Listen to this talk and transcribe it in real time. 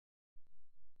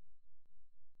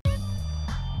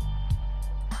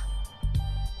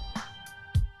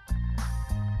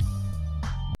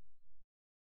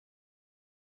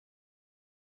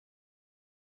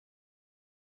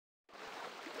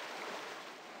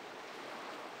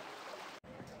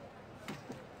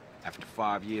After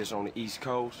 5 years on the East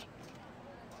Coast,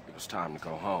 it was time to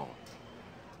go home.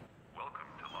 Welcome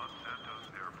to Los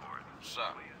Santos Airport. What's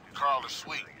up? Carl is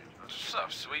sweet. What's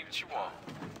up, sweet? What you want?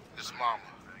 His mama.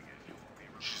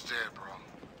 She's dead, bro.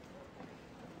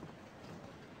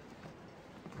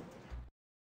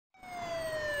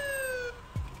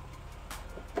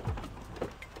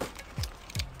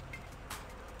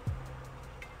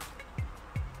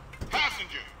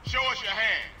 Passenger, show us your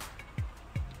hand.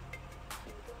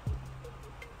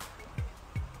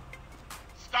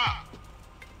 Stop.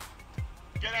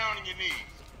 Get down on your knees.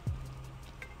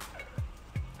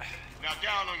 Now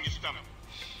down on your stomach.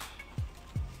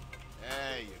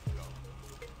 There you go.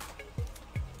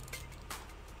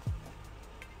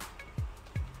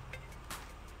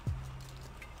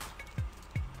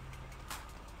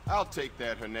 I'll take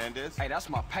that, Hernandez. Hey, that's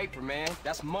my paper, man.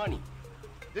 That's money.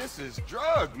 This is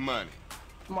drug money.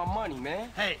 It's my money, man.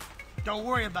 Hey, don't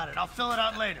worry about it. I'll fill it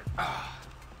out later.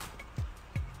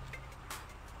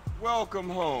 Welcome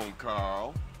home,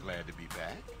 Carl. Glad to be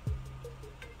back.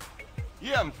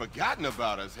 You haven't forgotten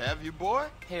about us, have you, boy?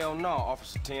 Hell no,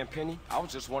 Officer Tenpenny. I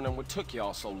was just wondering what took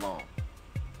y'all so long.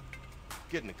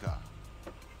 Get in the car.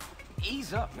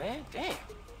 Ease up, man. Damn.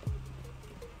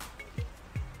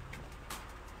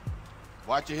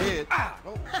 Watch your head. Ah!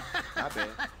 Oh, my bad.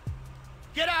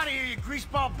 Get out of here, you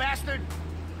greaseball bastard!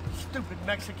 Stupid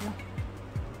Mexican.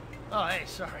 Oh, hey,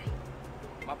 sorry.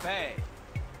 My bag.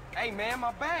 Hey, man,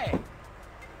 my bag.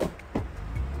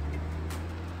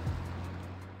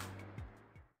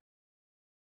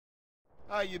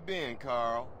 How you been,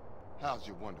 Carl? How's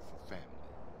your wonderful family?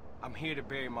 I'm here to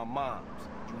bury my moms.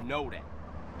 You know that.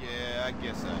 Yeah, I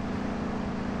guess I do.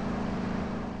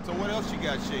 So what else you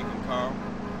got shaking, Carl?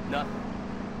 Nothing.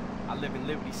 I live in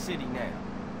Liberty City now.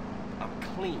 I'm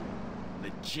clean.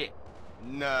 Legit.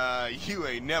 Nah, you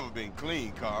ain't never been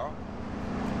clean, Carl.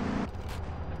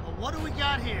 Well, what do we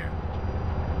got here?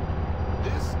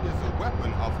 This is a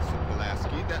weapon, Officer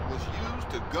Pulaski, that was used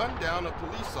to gun down a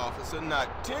police officer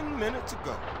not 10 minutes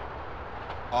ago.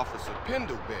 Officer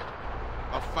Pendleberry.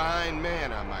 A fine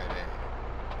man, I might add.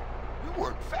 You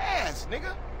work fast,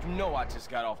 nigga. You know I just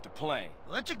got off the plane.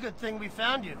 Well, it's a good thing we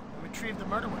found you and retrieved the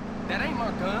murder weapon. That ain't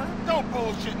my gun. Don't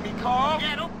bullshit me, Carl.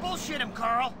 Yeah, don't bullshit him,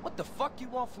 Carl. What the fuck you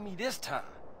want from me this time?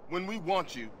 When we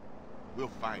want you, we'll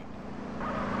find you.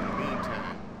 In the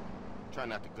meantime, try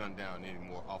not to gun down any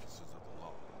more officers of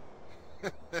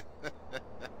the law.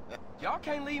 Y'all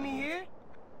can't leave me here.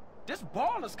 This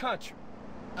baller's country.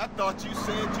 I thought you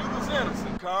said you was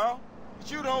innocent, Carl.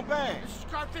 But you don't bang. This is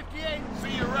car 58.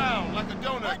 See you around like a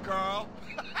donut, What? Carl.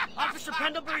 Officer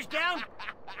Pendlebury's down.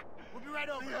 We'll be right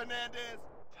over. See you, Hernandez.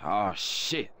 Oh,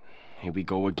 shit. Here we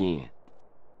go again.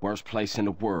 Worst place in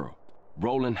the world.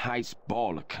 Rolling Heights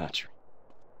baller country.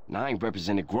 And I ain't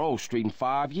represented Grove Street in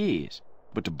 5 years.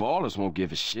 But the ballers won't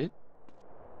give a shit.